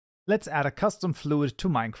Let's add a custom fluid to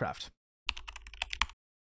Minecraft.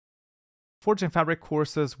 Forging Fabric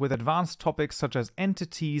courses with advanced topics such as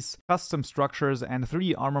entities, custom structures, and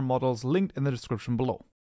 3D armor models linked in the description below.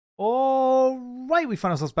 Alright, we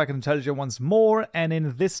find ourselves back in IntelliJ once more, and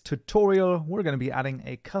in this tutorial we're going to be adding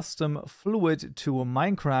a custom fluid to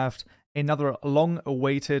Minecraft, another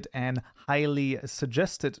long-awaited and highly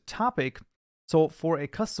suggested topic. So for a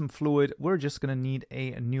custom fluid, we're just going to need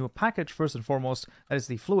a new package first and foremost, that is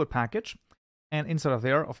the fluid package. And inside of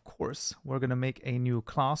there, of course, we're going to make a new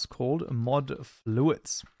class called mod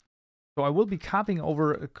fluids. So I will be copying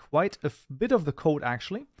over quite a bit of the code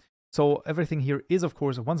actually. So everything here is, of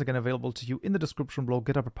course, once again available to you in the description below,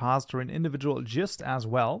 GitHub repository and individual gist as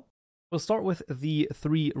well. We'll start with the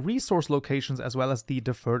 3 resource locations as well as the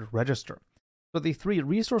deferred register. So the 3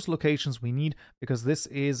 resource locations we need because this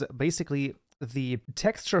is basically the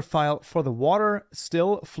texture file for the water,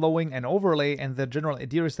 still, flowing, and overlay, and the general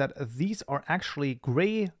idea is that these are actually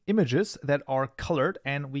gray images that are colored,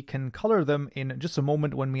 and we can color them in just a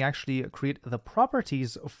moment when we actually create the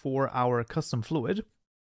properties for our custom fluid.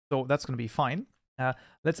 So that's going to be fine.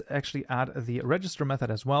 Let's actually add the register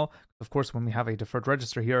method as well. Of course, when we have a deferred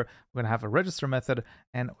register here, we're going to have a register method,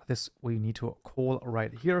 and this we need to call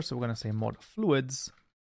right here. So we're going to say mod fluids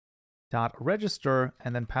dot register,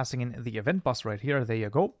 and then passing in the event bus right here. There you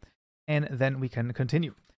go. And then we can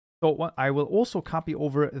continue. So I will also copy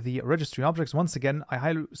over the registry objects. Once again, I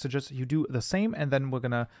highly suggest you do the same, and then we're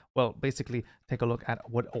gonna, well, basically take a look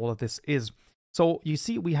at what all of this is. So you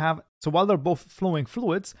see we have, so while they're both flowing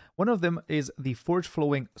fluids, one of them is the forge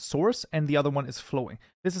flowing source and the other one is flowing.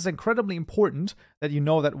 This is incredibly important that you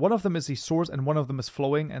know that one of them is the source and one of them is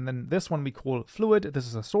flowing, and then this one we call fluid, this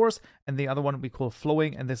is a source, and the other one we call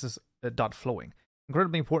flowing, and this is dot flowing.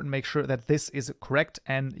 Incredibly important, make sure that this is correct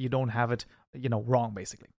and you don't have it, wrong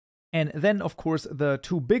basically. And then, of course, the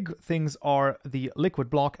 2 big things are the liquid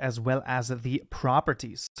block as well as the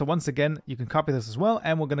properties. So once again, you can copy this as well,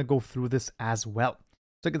 and we're going to go through this as well.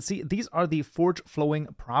 So you can see these are the forge flowing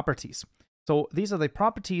properties. So these are the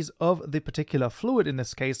properties of the particular fluid in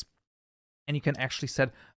this case, and you can actually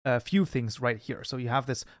set a few things right here. So you have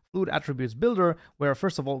this fluid attributes builder, where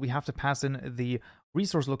first of all, we have to pass in the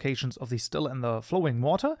resource locations of the still and the flowing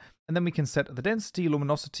water, and then we can set the density,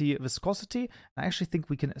 luminosity, viscosity. I actually think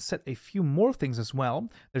we can set a few more things as well.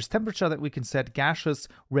 There's temperature that we can set, gaseous,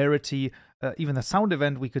 rarity, even the sound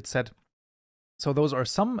event we could set. So those are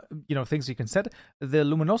some, things you can set. The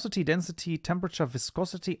luminosity, density, temperature,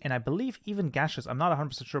 viscosity, and I believe even gaseous. I'm not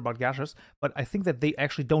 100% sure about gaseous, but I think that they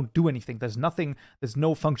actually don't do anything. There's no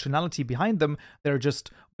functionality behind them. They're just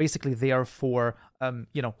basically there for,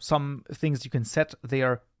 some things you can set. They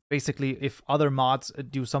are basically, if other mods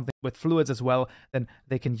do something with fluids as well, then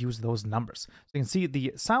they can use those numbers. So you can see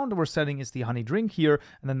the sound we're setting is the honey drink here,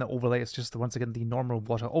 and then the overlay is just, once again, the normal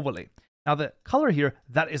water overlay. Now the color here,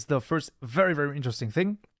 that is the first very, very interesting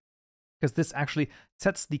thing, because this actually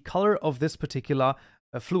sets the color of this particular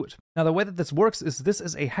fluid. Now the way that this works is this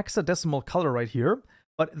is a hexadecimal color right here,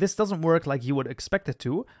 but this doesn't work like you would expect it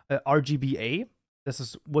to. RGBA, this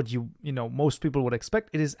is what most people would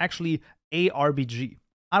expect. It is actually ARBG.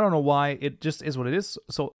 I don't know why, it just is what it is.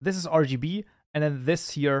 So this is RGB, and then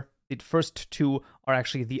this here, the first 2 are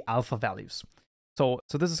actually the alpha values. So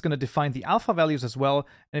this is going to define the alpha values as well,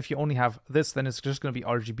 and if you only have this, then it's just going to be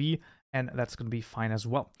RGB, and that's going to be fine as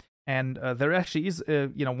well. And there actually is,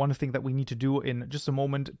 one thing that we need to do in just a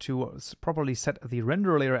moment to properly set the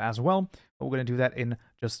render layer as well, but we're going to do that in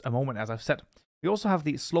just a moment, as I've said. We also have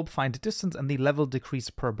the slope find distance and the level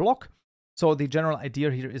decrease per block. So the general idea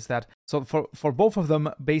here is that, so for both of them,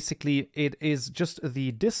 basically, it is just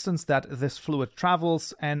the distance that this fluid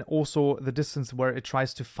travels and also the distance where it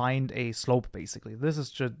tries to find a slope, basically. This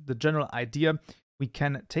is just the general idea. We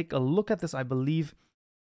can take a look at this, I believe.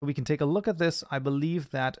 I believe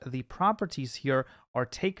that the properties here are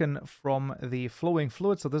taken from the flowing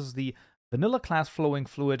fluid. So this is the vanilla class flowing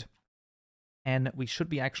fluid, and we should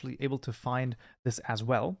be actually able to find this as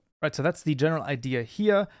well. Right, so that's the general idea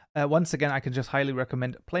here. Once again, I can just highly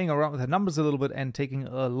recommend playing around with the numbers a little bit and taking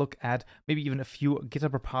a look at maybe even a few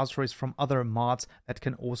GitHub repositories from other mods that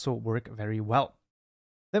can also work very well.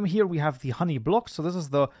 Then here we have the honey block. So this is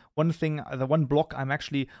the one block I'm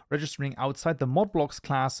actually registering outside the mod blocks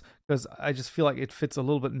class, because I just feel like it fits a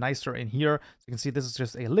little bit nicer in here. So you can see this is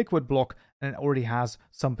just a liquid block, and it already has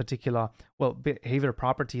some particular, behavior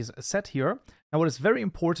properties set here. Now, what is very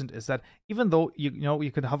important is that even though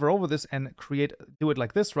you could hover over this and do it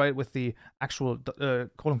like this, right, with the actual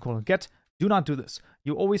 ::get, do not do this.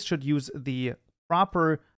 You always should use the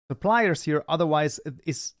proper suppliers here. Otherwise,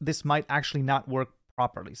 this might actually not work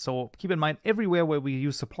properly. So keep in mind, everywhere where we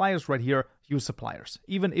use suppliers right here, use suppliers.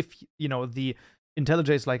 Even if, you know, the IntelliJ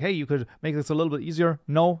is like, hey, you could make this a little bit easier.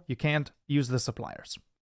 No, you can't. Use the suppliers.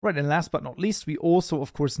 Right, and last but not least, we also,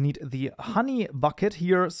 of course, need the honey bucket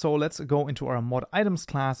here. So let's go into our mod items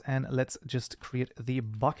class and let's just create the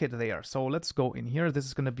bucket there. So let's go in here. This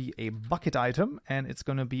is going to be a bucket item, and it's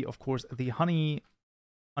going to be, of course, the honey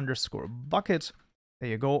underscore bucket. There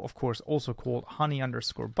you go. Of course, also called honey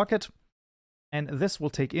underscore bucket. And this will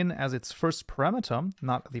take in as its first parameter,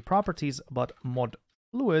 not the properties, but mod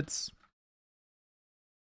fluids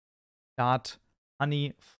dot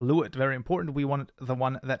honey fluid. Very important. We want the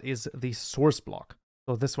one that is the source block.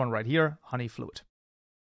 So this one right here, honey fluid.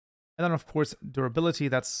 And then, of course, durability,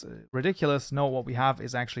 that's ridiculous. No, what we have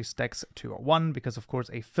is actually stacks to 1 because, of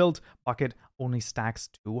course, a filled bucket only stacks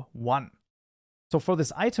to 1. So for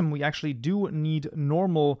this item, we actually do need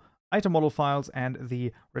normal item model files and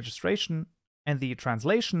the registration and the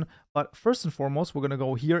translation. But first and foremost, we're going to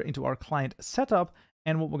go here into our client setup.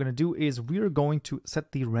 And what we're going to do is we're going to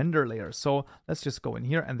set the render layer. So let's just go in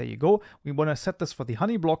here, and there you go. We want to set this for the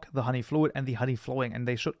honey block, the honey fluid, and the honey flowing, and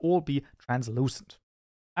they should all be translucent.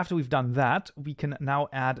 After we've done that, we can now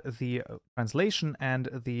add the translation and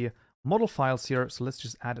the model files here. So let's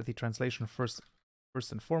just add the translation first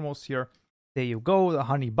and foremost here. There you go, the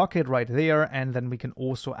honey bucket right there, and then we can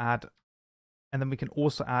also add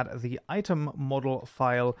the item model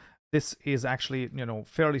file. This is actually, you know,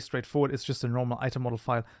 fairly straightforward. It's just a normal item model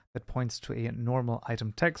file that points to a normal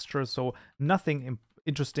item texture. So nothing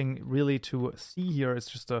interesting really to see here. It's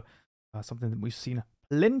just something that we've seen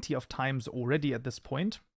plenty of times already at this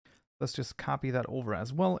point. Let's just copy that over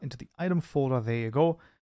as well into the item folder. There you go,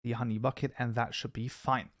 the honey bucket, and that should be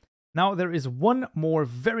fine. Now there is one more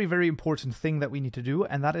very, very important thing that we need to do,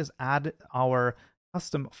 and that is add our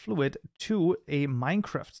custom fluid to a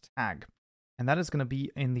Minecraft tag. And that is going to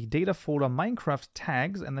be in the data folder Minecraft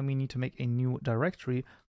tags. And then we need to make a new directory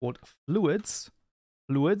called fluids.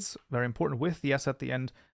 Fluids, very important, with the S at the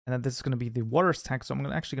end. And then this is going to be the waters tag. So I'm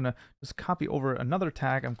actually going to just copy over another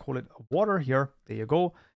tag and call it water here. There you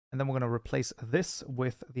go. And then we're going to replace this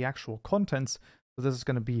with the actual contents. So this is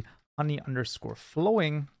going to be honey underscore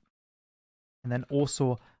flowing. And then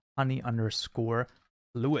also honey underscore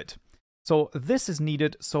fluid. So this is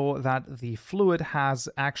needed so that the fluid has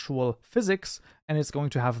actual physics and it's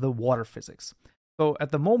going to have the water physics. So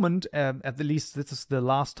at the moment, at least this is the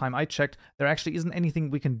last time I checked, there actually isn't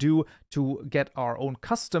anything we can do to get our own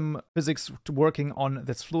custom physics working on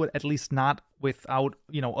this fluid, at least not without,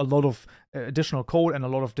 you know, a lot of additional code and a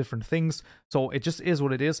lot of different things. So it just is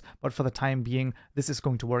what it is. But for the time being, this is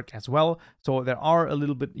going to work as well. So there are a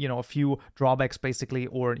little bit, you know, a few drawbacks basically,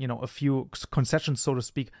 or, you know, a few concessions, so to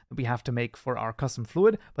speak, that we have to make for our custom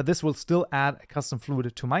fluid. But this will still add a custom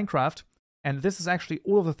fluid to Minecraft. And this is actually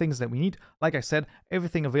all of the things that we need. Like I said,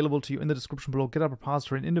 everything available to you in the description below. GitHub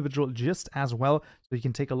repository and individual just as well. So you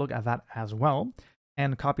can take a look at that as well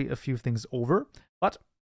and copy a few things over. But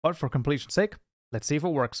for completion's sake, let's see if it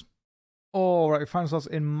works. All right, we find ourselves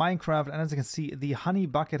in Minecraft. And as you can see, the honey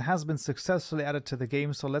bucket has been successfully added to the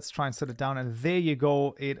game. So let's try and set it down. And there you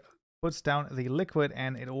go. It puts down the liquid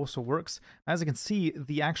and it also works. As you can see,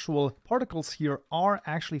 the actual particles here are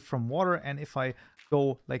actually from water. And if I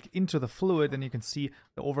go like into the fluid, then you can see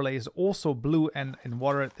the overlay is also blue and in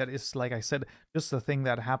water. That is, like I said, just the thing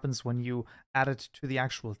that happens when you add it to the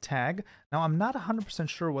actual tag. Now, I'm not 100%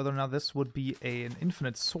 sure whether or not this would be an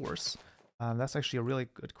infinite source. That's actually a really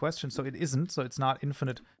good question. So it isn't. So it's not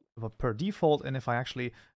infinite per default. And if I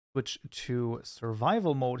actually switch to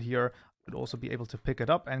survival mode here, I would also be able to pick it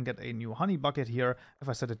up and get a new honey bucket here. If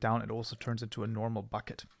I set it down, it also turns into a normal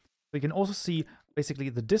bucket. We can also see basically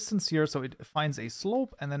the distance here. So it finds a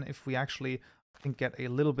slope. And then if we actually, I think, get a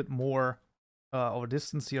little bit more of a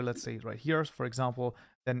distance here, let's say right here, for example,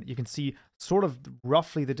 then you can see sort of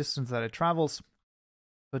roughly the distance that it travels.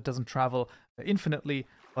 So it doesn't travel infinitely,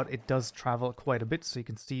 but it does travel quite a bit. So you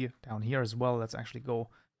can see down here as well. Let's actually go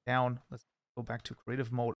down. Let's go back to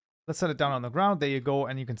creative mode. Let's set it down on the ground. There you go.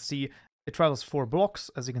 And you can see it travels 4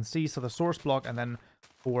 blocks, as you can see. So the source block and then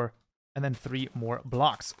 4 and then 3 more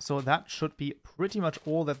blocks. So that should be pretty much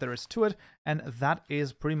all that there is to it. And that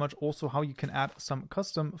is pretty much also how you can add some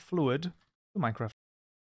custom fluid to Minecraft.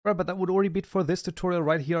 Right, but that would already be it for this tutorial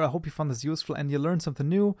right here. I hope you found this useful and you learned something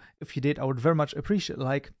new. If you did, I would very much appreciate a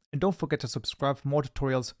like. And don't forget to subscribe for more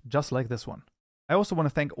tutorials just like this one. I also want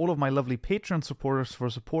to thank all of my lovely Patreon supporters for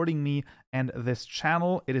supporting me and this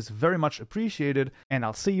channel. It is very much appreciated, and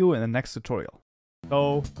I'll see you in the next tutorial.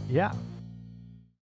 So, yeah.